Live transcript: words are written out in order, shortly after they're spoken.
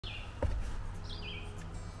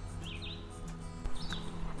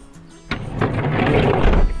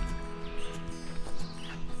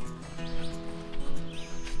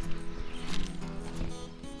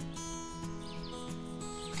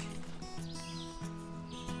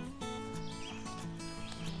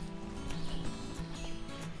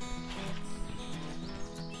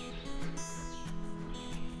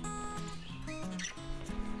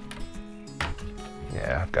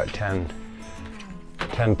got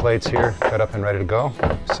 10 plates here cut up and ready to go.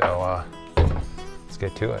 So let's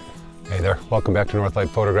get to it. Hey there, welcome back to Northlight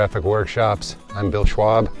Photographic Workshops. I'm Bill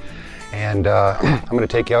Schwab, and I'm going to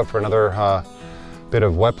take you out for another bit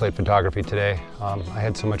of wet plate photography today. I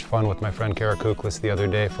had so much fun with my friend Kara Kuklis the other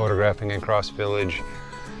day photographing in Cross Village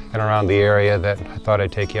and around the area that I thought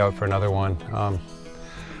I'd take you out for another one.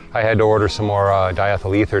 I had to order some more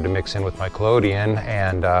diethyl ether to mix in with my collodion,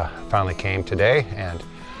 and finally came today and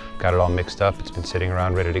got it all mixed up. It's been sitting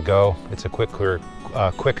around ready to go. It's a quick clear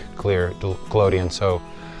collodion, so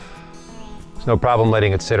there's no problem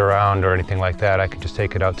letting it sit around or anything like that. I can just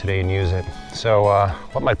take it out today and use it. So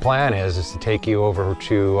what my plan is to take you over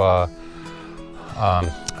to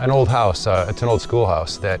an old house. It's an old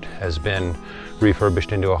schoolhouse that has been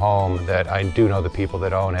refurbished into a home that I do know the people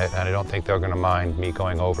that own it, and I don't think they're going to mind me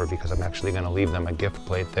going over because I'm actually going to leave them a gift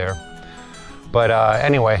plate there. But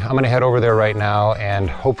anyway, I'm going to head over there right now, and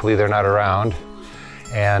hopefully they're not around,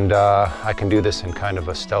 and I can do this in kind of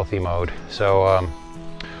a stealthy mode. So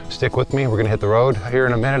stick with me. We're going to hit the road here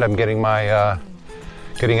in a minute. I'm getting my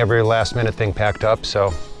getting every last minute thing packed up,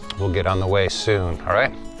 so we'll get on the way soon. All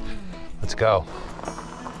right, let's go.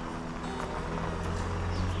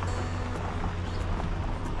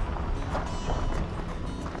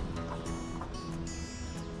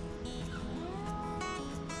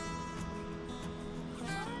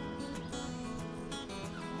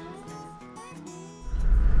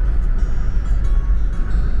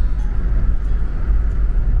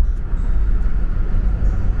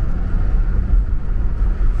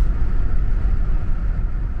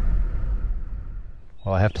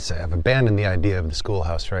 Well, I have to say, I've abandoned the idea of the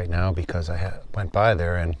schoolhouse right now because I went by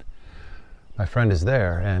there and my friend is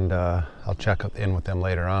there, and I'll check in with them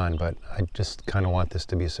later on, but I just kind of want this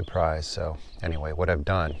to be a surprise. So anyway, what I've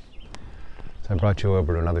done is I brought you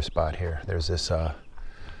over to another spot here. There's this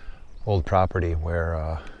old property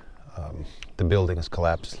where the building has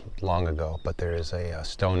collapsed long ago, but there is a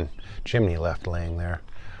stone chimney left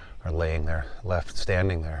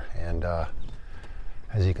standing there, and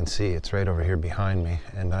as you can see, it's right over here behind me,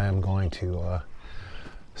 and I am going to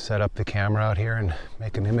set up the camera out here and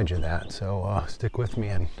make an image of that. So stick with me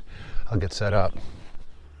and I'll get set up.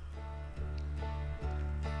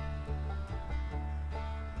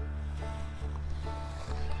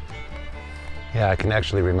 Yeah, I can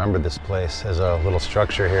actually remember this place as a little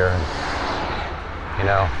structure here, and you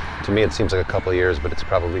know, to me it seems like a couple of years, but it's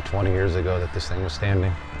probably 20 years ago that this thing was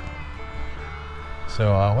standing.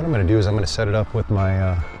 So what I'm going to do is I'm going to set it up with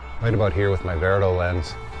my, right about here with my Verito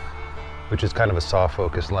lens, which is kind of a soft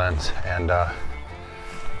focus lens, and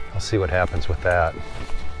I'll see what happens with that.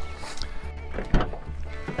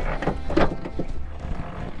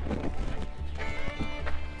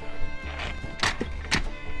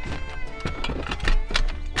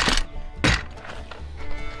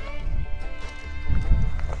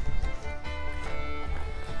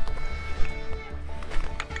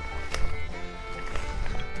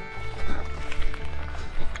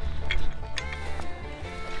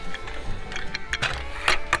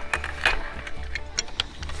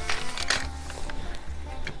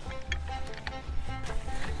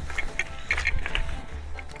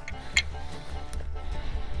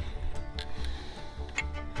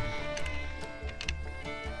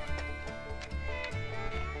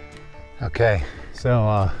 Okay,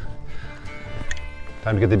 so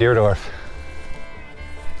time to get the deer dwarf.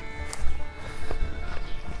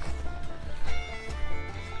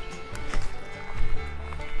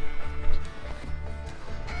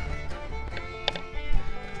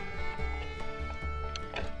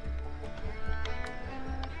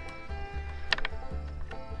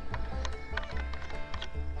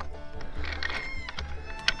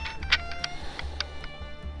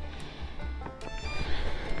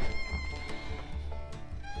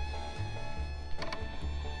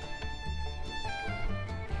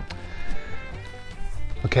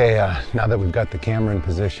 Okay, now that we've got the camera in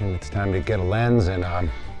position, it's time to get a lens, and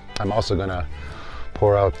I'm also going to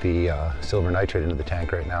pour out the silver nitrate into the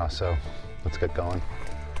tank right now, so let's get going.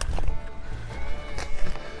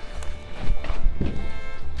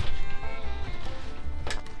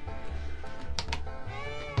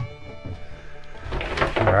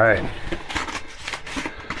 All right,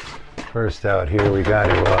 first out here we got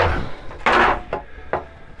to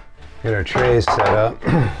get our trays set up.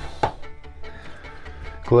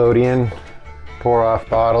 Collodion, pour off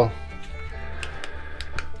bottle.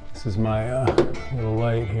 This is my little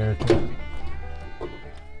light here to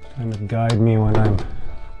kind of guide me when I'm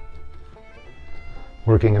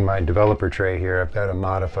working in my developer tray here. I've got to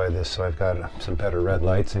modify this so I've got some better red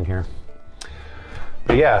lights in here.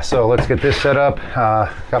 But yeah, so let's get this set up.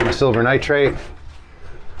 Got my silver nitrate.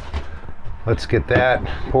 Let's get that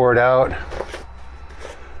poured out.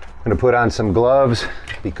 I'm gonna put on some gloves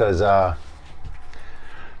because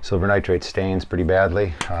silver nitrate stains pretty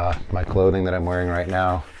badly. My clothing that I'm wearing right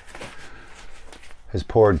now has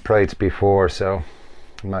poured plates before, so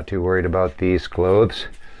I'm not too worried about these clothes.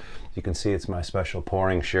 You can see it's my special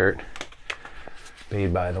pouring shirt,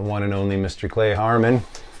 made by the one and only Mr. Clay Harmon.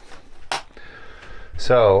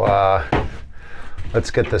 So let's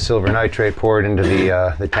get the silver nitrate poured into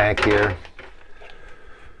the tank here.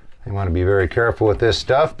 You want to be very careful with this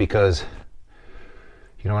stuff because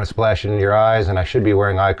you don't want to splash it into your eyes, and I should be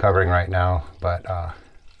wearing eye covering right now, but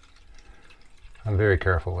I'm very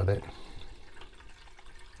careful with it.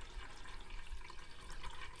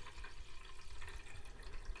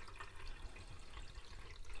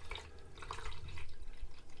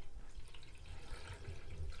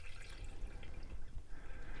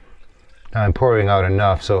 Now I'm pouring out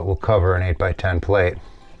enough so it will cover an 8x10 plate,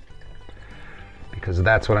 because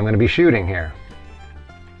that's what I'm going to be shooting here.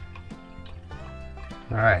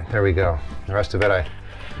 All right, there we go. The rest of it I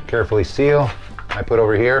carefully seal. I put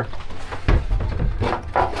over here.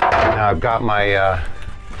 Now I've got my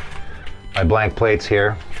my blank plates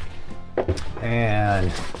here,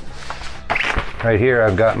 and right here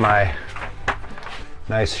I've got my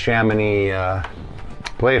nice Chamonix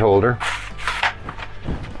plate holder.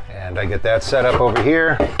 And I get that set up over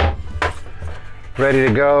here, ready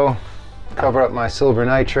to go. Cover up my silver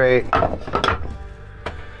nitrate.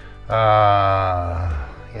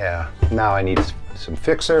 Yeah, now I need some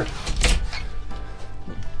fixer.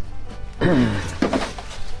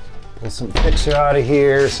 Pull some fixer out of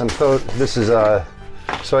here. This is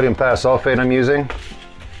sodium thiosulfate I'm using.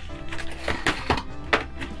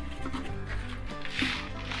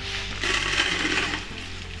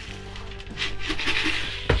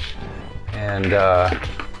 And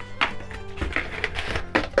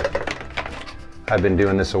I've been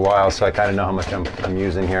doing this a while, so I kind of know how much I'm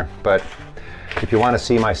using here. But if you want to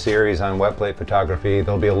see my series on Wetplate photography,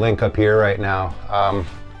 there'll be a link up here right now.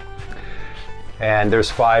 And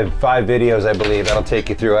there's five videos, I believe, that'll take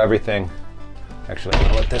you through everything. Actually, I'm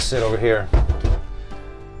gonna let this sit over here.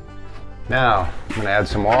 Now, I'm gonna add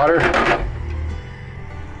some water.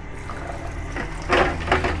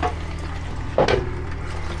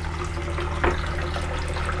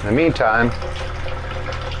 In the meantime,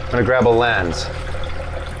 I'm gonna grab a lens.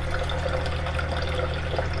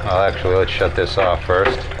 Well, actually, let's shut this off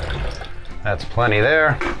first. That's plenty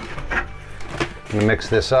there. I'm gonna mix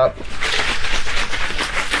this up.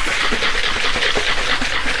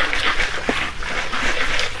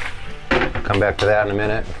 Come back to that in a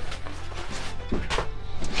minute.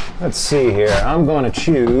 Let's see here. I'm going to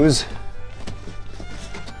choose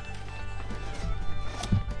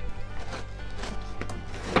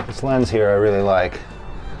this lens here. I really like.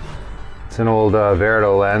 It's an old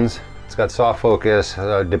Verito lens. It's got soft focus,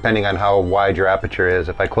 depending on how wide your aperture is.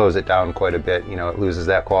 If I close it down quite a bit, you know, it loses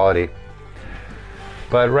that quality.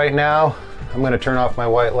 But right now, I'm going to turn off my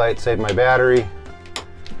white light, save my battery,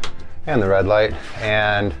 and the red light,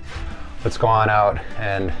 and let's go on out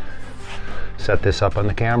and set this up on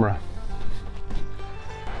the camera.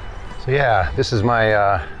 So yeah, this is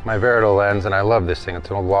my my Verito lens, and I love this thing. It's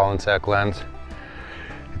an old Wallensack lens.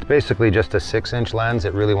 It's basically just a 6-inch lens.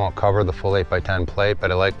 It really won't cover the full 8x10 plate,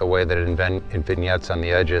 but I like the way that it vignettes on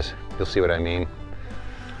the edges. You'll see what I mean.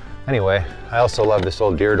 Anyway, I also love this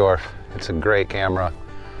old Deerdorf. It's a great camera.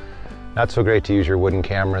 Not so great to use your wooden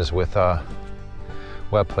cameras with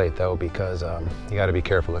wet plate though, because you got to be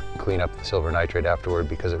careful to clean up the silver nitrate afterward,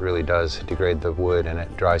 because it really does degrade the wood and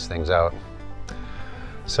it dries things out.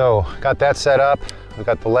 So got that set up. We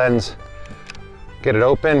got the lens. Get it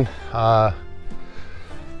open.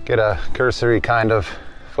 Get a cursory kind of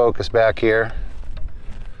focus back here.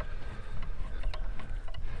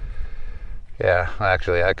 Yeah,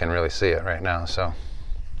 actually I can really see it right now, so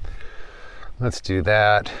let's do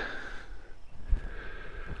that.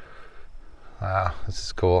 Wow, this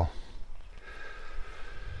is cool.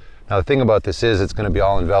 Now the thing about this is it's going to be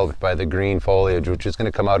all enveloped by the green foliage, which is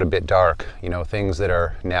going to come out a bit dark. You know, things that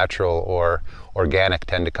are natural or organic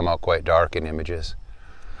tend to come out quite dark in images.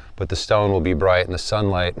 But the stone will be bright, and the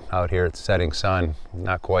sunlight out here, it's setting sun,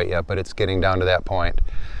 not quite yet, but it's getting down to that point.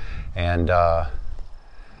 And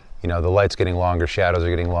you know, the light's getting longer, shadows are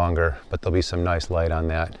getting longer, but there'll be some nice light on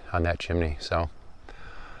that chimney. So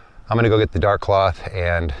I'm gonna go get the dark cloth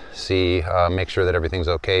and see, make sure that everything's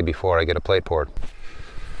okay before I get a plate poured.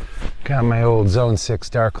 Got my old Zone 6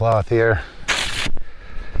 dark cloth here.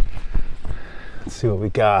 Let's see what we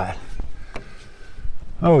got.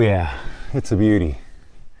 Oh yeah, it's a beauty.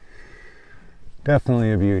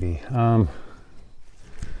 Definitely a beauty. I'm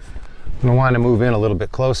gonna want to move in a little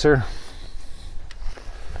bit closer.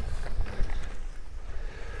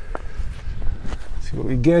 See what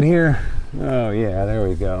we get here. Oh yeah, there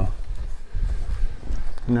we go.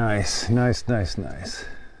 Nice, nice, nice, nice.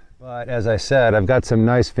 But as I said, I've got some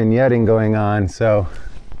nice vignetting going on, so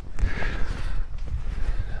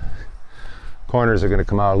corners are going to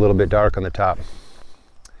come out a little bit dark on the top.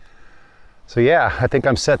 So yeah, I think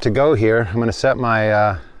I'm set to go here. I'm going to set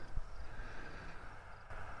my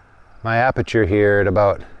my aperture here at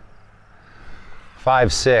about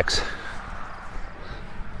 5.6.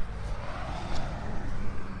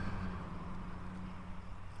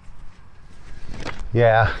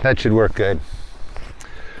 Yeah, that should work good.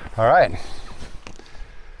 All right,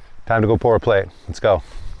 time to go pour a plate. Let's go.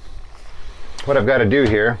 What I've got to do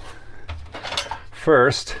here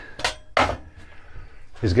first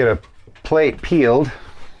is get a plate peeled,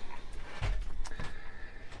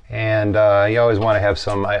 and you always want to have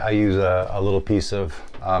some. I use a little piece of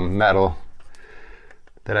metal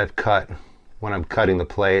that I've cut when I'm cutting the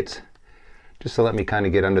plates, just to let me kind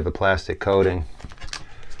of get under the plastic coating.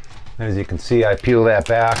 As you can see, I peel that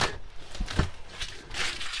back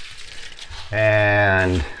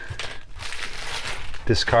and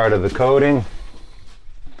discard of the coating.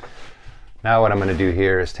 Now what I'm going to do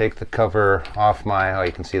here is take the cover off my, oh,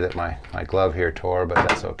 you can see that my glove here tore, but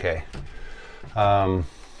that's okay.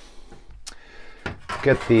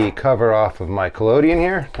 Get the cover off of my collodion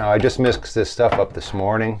here. Now I just mixed this stuff up this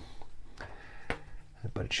morning,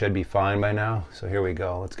 but it should be fine by now. So here we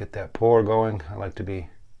go. Let's get that pour going. I like to be,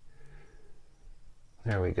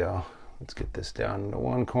 there we go. Let's get this down into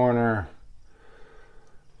one corner,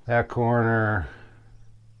 that corner,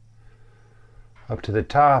 up to the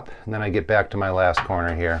top, and then I get back to my last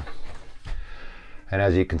corner here. And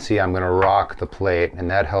as you can see, I'm going to rock the plate, and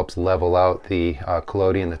that helps level out the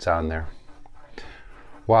collodion that's on there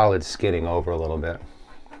while it's skidding over a little bit.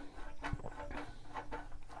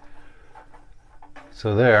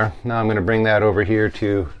 So there, now I'm going to bring that over here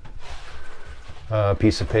to a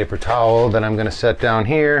piece of paper towel that I'm going to set down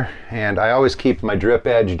here, and I always keep my drip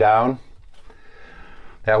edge down.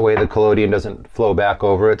 That way the collodion doesn't flow back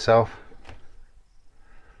over itself.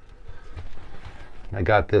 I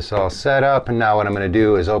got this all set up, and now what I'm going to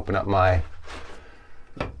do is open up my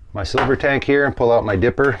silver tank here and pull out my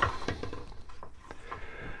dipper.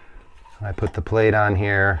 I put the plate on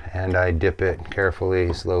here and I dip it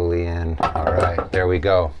carefully, slowly in. All right, there we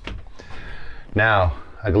go. Now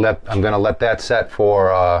I'm going to let that set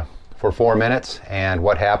for 4 minutes, and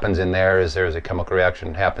what happens in there is there's a chemical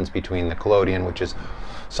reaction that happens between the collodion, which is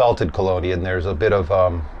salted collodion. There's a bit of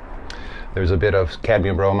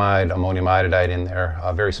cadmium bromide, ammonium iodide in there,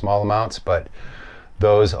 very small amounts, but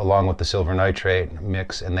those along with the silver nitrate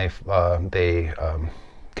mix, and they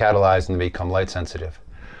catalyze and they become light sensitive.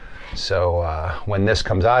 So when this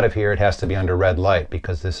comes out of here, it has to be under red light,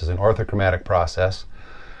 because this is an orthochromatic process.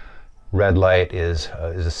 Red light is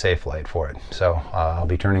a safe light for it. So I'll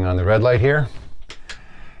be turning on the red light here,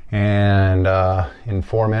 and in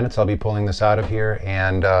 4 minutes I'll be pulling this out of here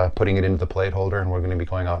and putting it into the plate holder, and we're going to be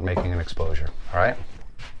going out and making an exposure. All right.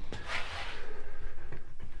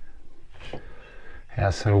 Yeah,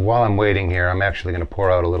 so while I'm waiting here, I'm actually going to pour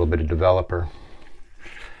out a little bit of developer,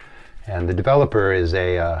 and the developer is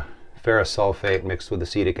a ferrous sulfate mixed with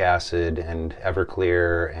acetic acid and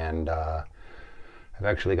Everclear, and I've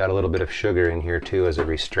actually got a little bit of sugar in here too as a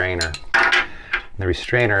restrainer. The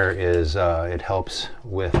restrainer is, it helps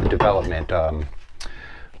with the development,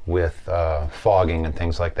 with fogging and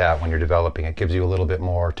things like that when you're developing. It gives you a little bit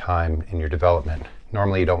more time in your development.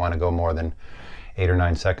 Normally you don't want to go more than 8 or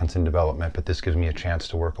 9 seconds in development, but this gives me a chance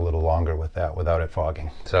to work a little longer with that without it fogging.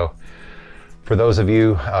 So for those of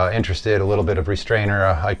you interested, a little bit of restrainer,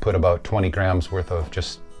 I put about 20 grams worth of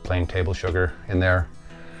just plain table sugar in there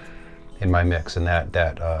in my mix, and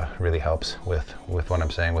that really helps with what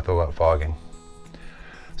I'm saying with about fogging.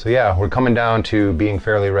 So yeah, we're coming down to being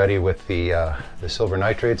fairly ready with the silver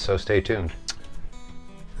nitrate, so stay tuned.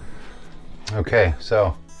 Okay,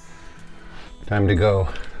 so time to go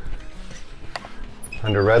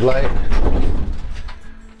under red light.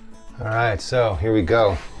 All right, so here we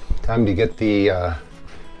go. Time to get the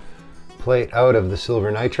plate out of the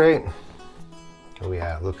silver nitrate. Oh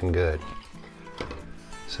yeah, looking good.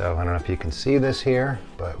 So I don't know if you can see this here,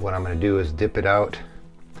 but what I'm going to do is dip it out,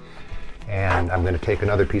 and I'm going to take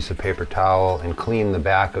another piece of paper towel and clean the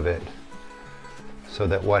back of it, so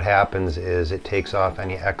that what happens is it takes off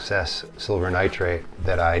any excess silver nitrate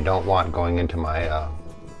that I don't want going into my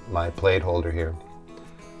my plate holder here.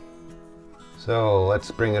 So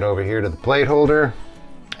let's bring it over here to the plate holder,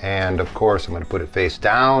 And of course, I'm going to put it face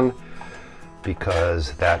down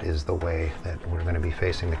because that is the way that we're going to be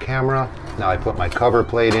facing the camera. Now I put my cover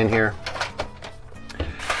plate in here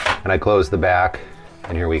and I close the back,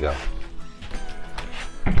 and here we go.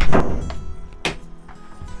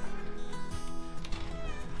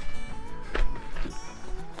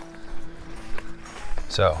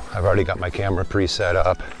 So I've already got my camera preset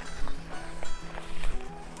up.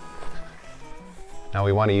 Now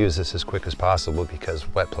we want to use this as quick as possible because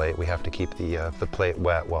wet plate, we have to keep the plate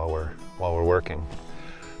wet while we're working.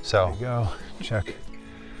 So there you go, check,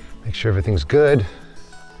 make sure everything's good.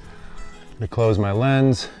 I'm gonna close my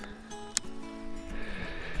lens,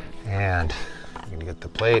 and I'm gonna get the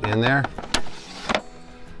plate in there.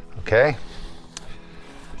 Okay,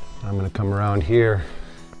 I'm gonna come around here,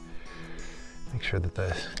 make sure that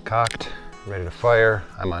the cocked, ready to fire.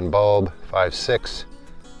 I'm on bulb 5.6.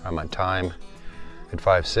 I'm on time at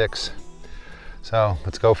 5.6. So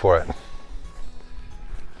let's go for it.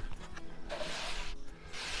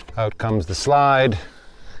 Out comes the slide.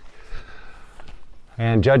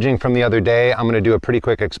 And judging from the other day, I'm going to do a pretty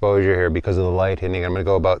quick exposure here because of the light hitting. I'm going to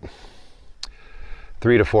go about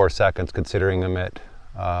 3 to 4 seconds, considering I'm at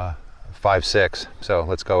 5.6. So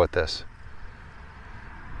let's go with this.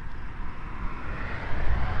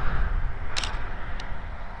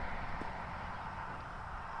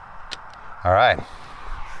 All right,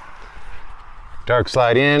 dark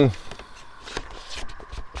slide in,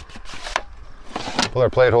 pull our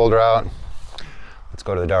plate holder out, let's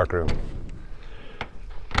go to the darkroom.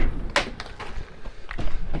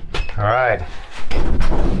 All right,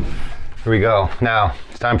 here we go. Now,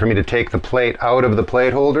 it's time for me to take the plate out of the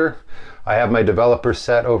plate holder. I have my developer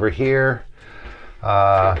set over here.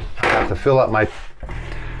 I have to fill up my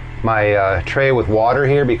tray with water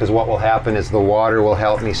here because what will happen is the water will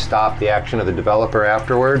help me stop the action of the developer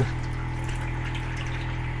afterward.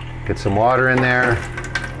 Get some water in there.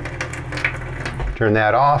 Turn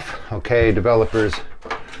that off. Okay, developer's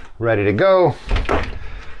ready to go.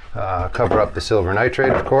 Cover up the silver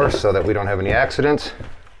nitrate, of course, so that we don't have any accidents.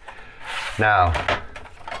 Now,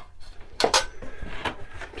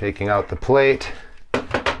 taking out the plate.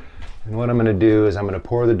 And what I'm going to do is I'm going to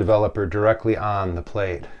pour the developer directly on the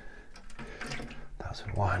plate.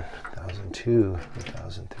 1001, 1002,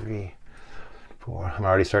 1003, 4. I'm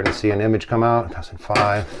already starting to see an image come out.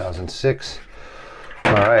 1005, 1006.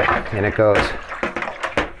 All right, in it goes.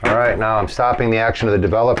 All right, now I'm stopping the action of the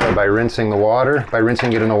developer by rinsing the water. By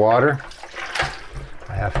rinsing it in the water,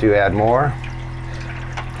 I have to add more.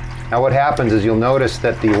 Now what happens is you'll notice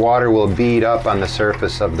that the water will bead up on the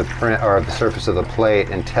surface of the print or the surface of the plate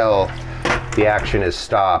until the action is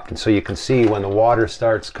stopped. And so you can see when the water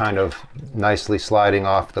starts kind of nicely sliding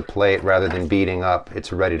off the plate rather than beading up,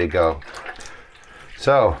 it's ready to go.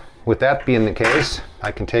 So with that being the case,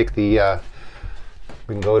 I can take the,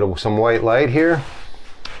 we can go to some white light here.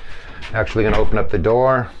 Actually gonna open up the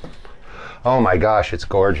door. Oh my gosh, it's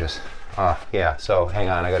gorgeous. Yeah, so hang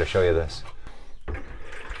on, I gotta show you this.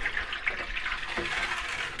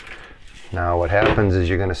 Now what happens is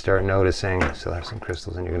you're going to start noticing, still have some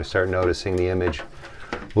crystals, and you're going to start noticing the image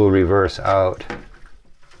will reverse out.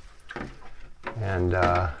 And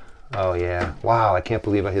oh yeah, wow, I can't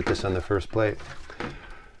believe I hit this on the first plate.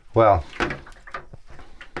 Well,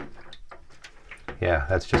 yeah,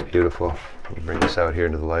 that's just beautiful. Let me bring this out here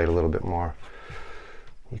into the light a little bit more.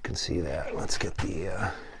 You can see that. Let's get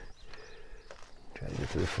the, try to get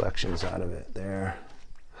the reflections out of it there.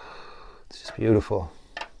 It's just beautiful.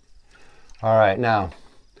 All right, now,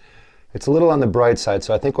 it's a little on the bright side,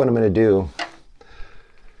 so I think what I'm going to do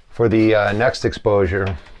for the next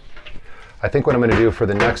exposure,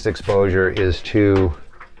 is to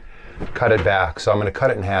cut it back. So I'm going to cut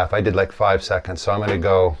it in half. I did like 5 seconds, so I'm going to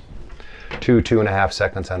go 2.5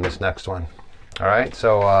 seconds on this next one. All right,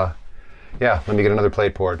 so yeah, let me get another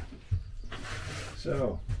plate poured.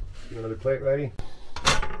 So, get another plate ready.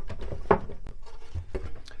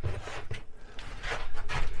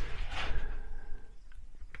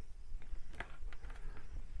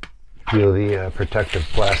 Peel the protective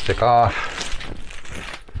plastic off,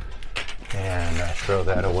 and I throw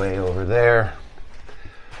that away over there.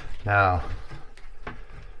 Now,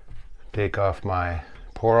 take off my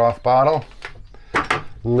pour-off bottle,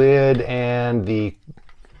 lid, and the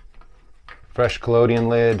fresh collodion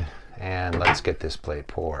lid, and let's get this plate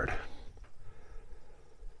poured.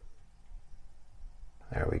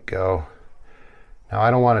 There we go. Now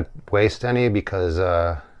I don't want to waste any because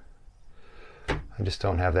I just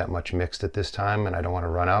don't have that much mixed at this time, and I don't want to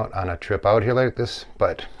run out on a trip out here like this,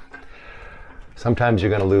 but sometimes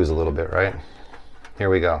you're going to lose a little bit, right? Here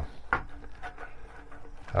we go.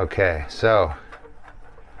 Okay, so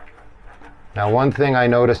Now, one thing I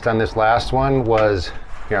noticed on this last one was,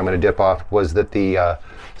 here I'm going to dip off, was that the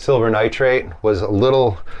silver nitrate was a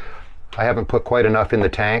little, I haven't put quite enough in the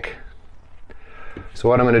tank. So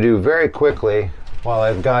what I'm going to do very quickly, while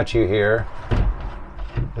I've got you here,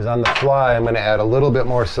 is on the fly I'm going to add a little bit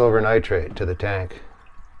more silver nitrate to the tank.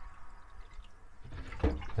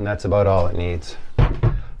 And that's about all it needs.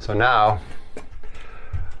 So now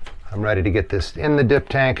I'm ready to get this in the dip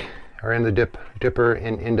tank, or in the dipper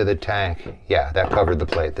into the tank. Yeah, that covered the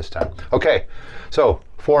plate this time. Okay, so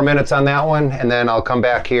 4 minutes on that one, and then I'll come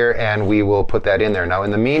back here and we will put that in there. Now, in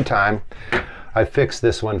the meantime, I fixed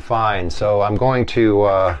this one fine, so I'm going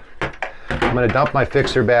to dump my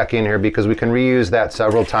fixer back in here because we can reuse that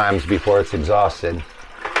several times before it's exhausted.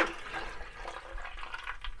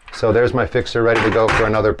 So there's my fixer ready to go for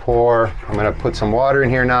another pour. I'm going to put some water in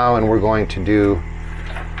here now, and we're going to do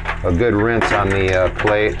a good rinse on the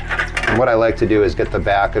plate. And what I like to do is get the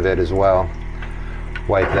back of it as well.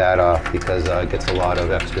 Wipe that off because it gets a lot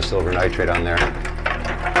of extra silver nitrate on there.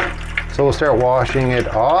 So we'll start washing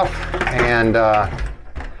it off and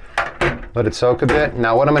let it soak a bit.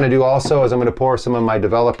 Now what I'm going to do also is I'm going to pour some of my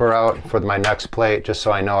developer out for my next plate, just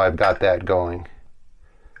so I know I've got that going.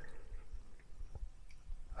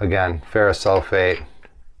 Again, ferrous sulfate,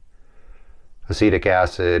 acetic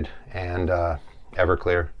acid, and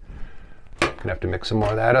Everclear. Gonna have to mix some more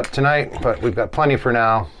of that up tonight, but we've got plenty for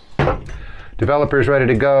now. Developer's ready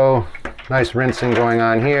to go. Nice rinsing going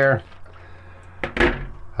on here.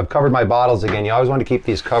 I've covered my bottles again. You always want to keep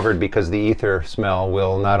these covered because the ether smell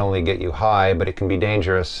will not only get you high, but it can be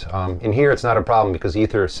dangerous. In here it's not a problem because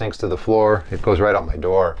ether sinks to the floor. It goes right out my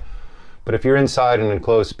door. But if you're inside an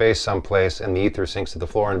enclosed space someplace and the ether sinks to the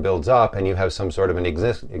floor and builds up, and you have some sort of an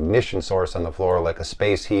ignition source on the floor, like a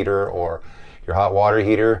space heater or your hot water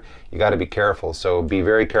heater, you got to be careful. So be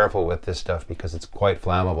very careful with this stuff because it's quite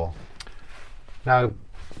flammable. Now,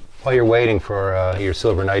 while you're waiting for your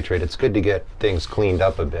silver nitrate, it's good to get things cleaned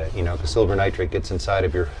up a bit. You know, the silver nitrate gets inside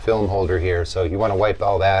of your film holder here, so you want to wipe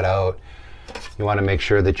all that out. You want to make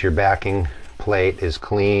sure that your backing plate is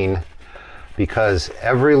clean, because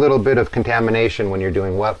every little bit of contamination when you're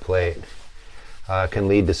doing wet plate can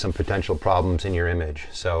lead to some potential problems in your image.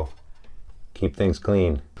 So keep things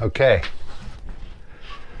clean. Okay.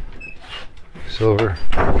 Silver.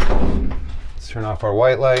 Let's turn off our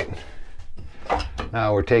white light.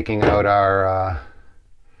 Now we're taking out our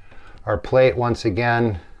plate once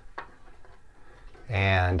again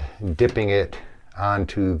and dipping it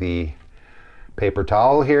onto the paper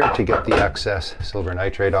towel here to get the excess silver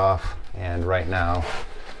nitrate off. And right now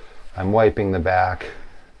I'm wiping the back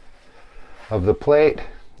of the plate,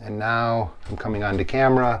 and now I'm coming onto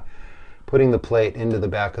camera, putting the plate into the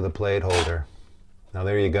back of the plate holder. Now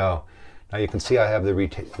there you go. Now you can see I have the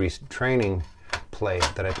retraining plate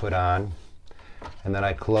that I put on, and then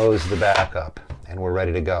I close the back up and we're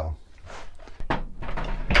ready to go.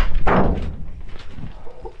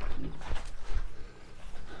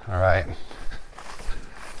 All right.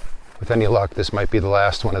 With any luck, this might be the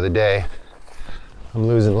last one of the day. I'm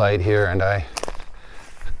losing light here, and I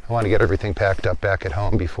want to get everything packed up back at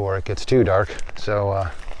home before it gets too dark. So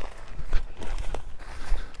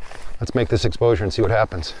let's make this exposure and see what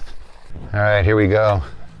happens. All right, here we go.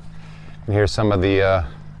 And here's some of the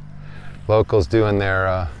locals doing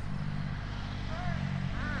their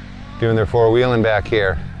four-wheeling back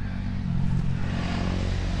here.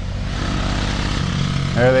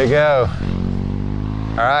 There they go.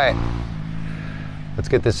 All right, let's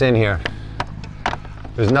get this in here.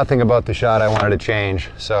 There's nothing about the shot I wanted to change,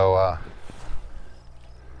 so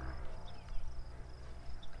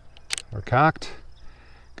we're cocked.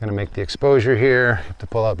 Gonna make the exposure here. Have to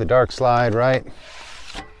pull out the dark slide, right?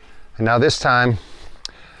 And now this time,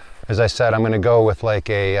 as I said, I'm gonna go with like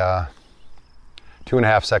a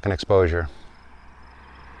 2.5 second exposure.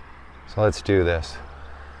 So let's do this.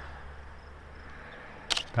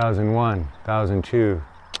 1001, 1002.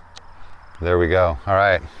 There we go. All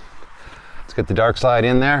right. Let's get the dark slide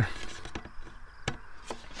in there.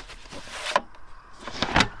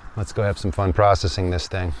 Let's go have some fun processing this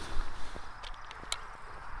thing.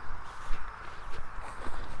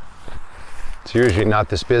 It's usually not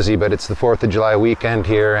this busy, but it's the 4th of July weekend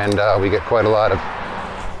here, and we get quite a lot of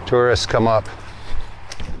tourists come up.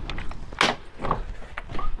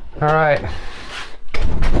 All right.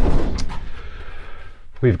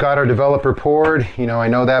 We've got our developer poured. You know, I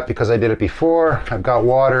know that because I did it before. I've got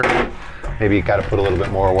water. Maybe you got to put a little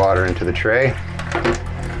bit more water into the tray.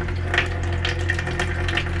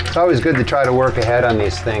 It's always good to try to work ahead on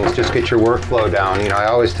these things. Just get your workflow down. You know, I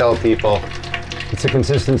always tell people it's a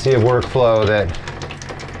consistency of workflow that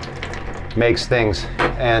makes things.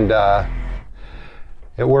 And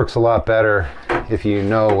it works a lot better if you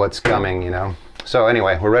know what's coming, you know. So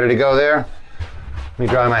anyway, we're ready to go there. Let me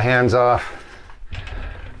dry my hands off.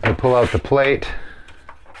 I pull out the plate.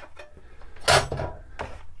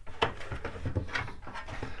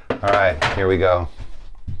 All right, here we go.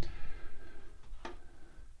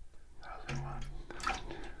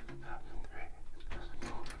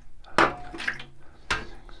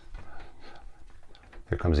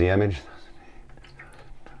 Here comes the image.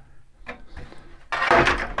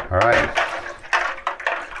 All right.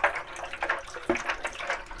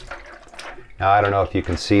 Now, I don't know if you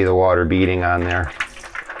can see the water beading on there,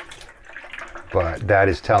 but that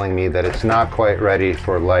is telling me that it's not quite ready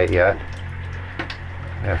for light yet.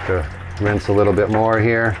 I have to rinse a little bit more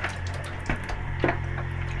here.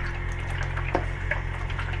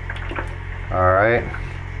 All right.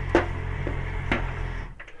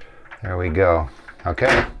 There we go.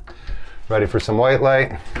 Okay. Ready for some white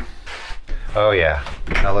light? Oh yeah,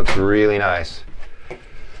 that looks really nice.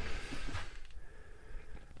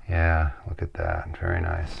 Yeah, look at that, very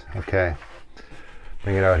nice. Okay,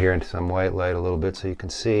 bring it out here into some white light a little bit so you can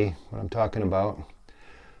see what I'm talking about.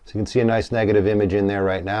 So you can see a nice negative image in there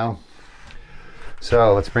right now.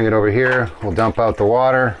 So let's bring it over here. We'll dump out the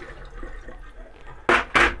water.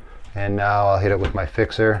 And now I'll hit it with my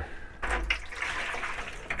fixer.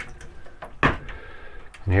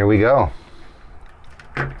 And here we go.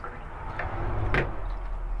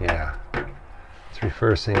 Yeah, it's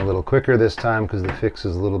reversing a little quicker this time because the fix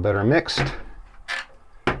is a little better mixed.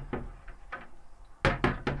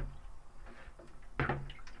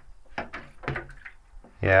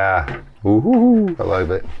 Yeah, ooh, I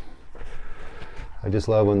love it. I just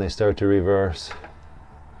love when they start to reverse.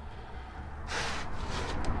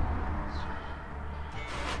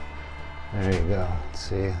 There you go. Let's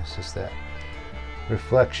see, it's just that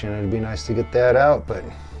reflection. It'd be nice to get that out, but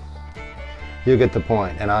you get the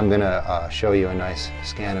point. And I'm gonna show you a nice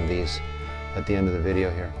scan of these at the end of the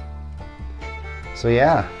video here. So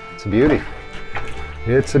yeah, it's a beauty.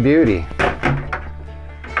 It's a beauty.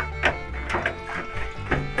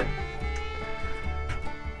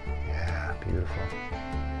 Yeah, beautiful.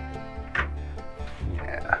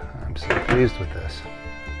 Yeah, I'm so pleased with this.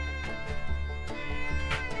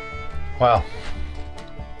 Well,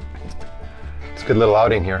 it's a good little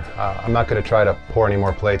outing here. I'm not going to try to pour any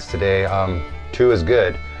more plates today. 2 is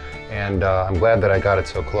good, and I'm glad that I got it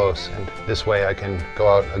so close. And this way I can go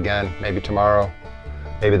out again, maybe tomorrow,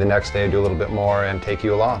 maybe the next day, do a little bit more and take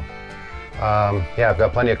you along. Yeah, I've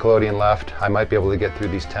got plenty of collodion left. I might be able to get through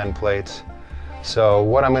these 10 plates. So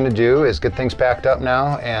what I'm going to do is get things packed up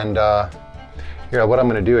now, and here, what I'm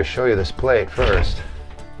going to do is show you this plate first.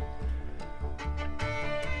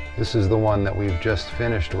 This is the one that we've just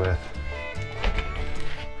finished with.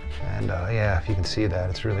 And yeah, if you can see that,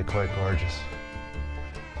 it's really quite gorgeous.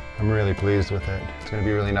 I'm really pleased with it. It's going to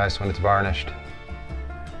be really nice when it's varnished.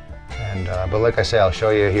 And but like I say, I'll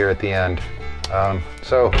show you here at the end.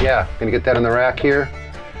 So yeah, going to get that in the rack here.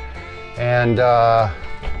 And going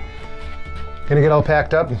to get all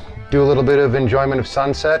packed up, do a little bit of enjoyment of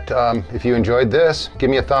sunset. If you enjoyed this,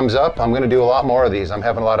 give me a thumbs up. I'm going to do a lot more of these. I'm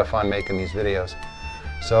having a lot of fun making these videos.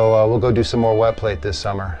 So we'll go do some more wet plate this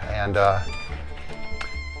summer and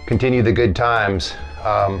continue the good times.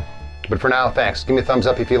 But for now, thanks. Give me a thumbs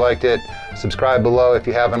up if you liked it. Subscribe below if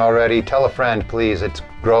you haven't already. Tell a friend, please. It's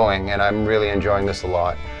growing and I'm really enjoying this a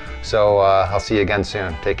lot. So I'll see you again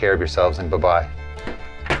soon. Take care of yourselves and bye-bye.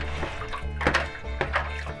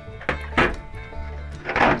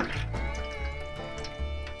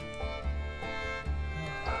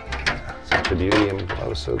 Such a beauty.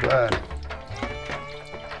 I'm so glad.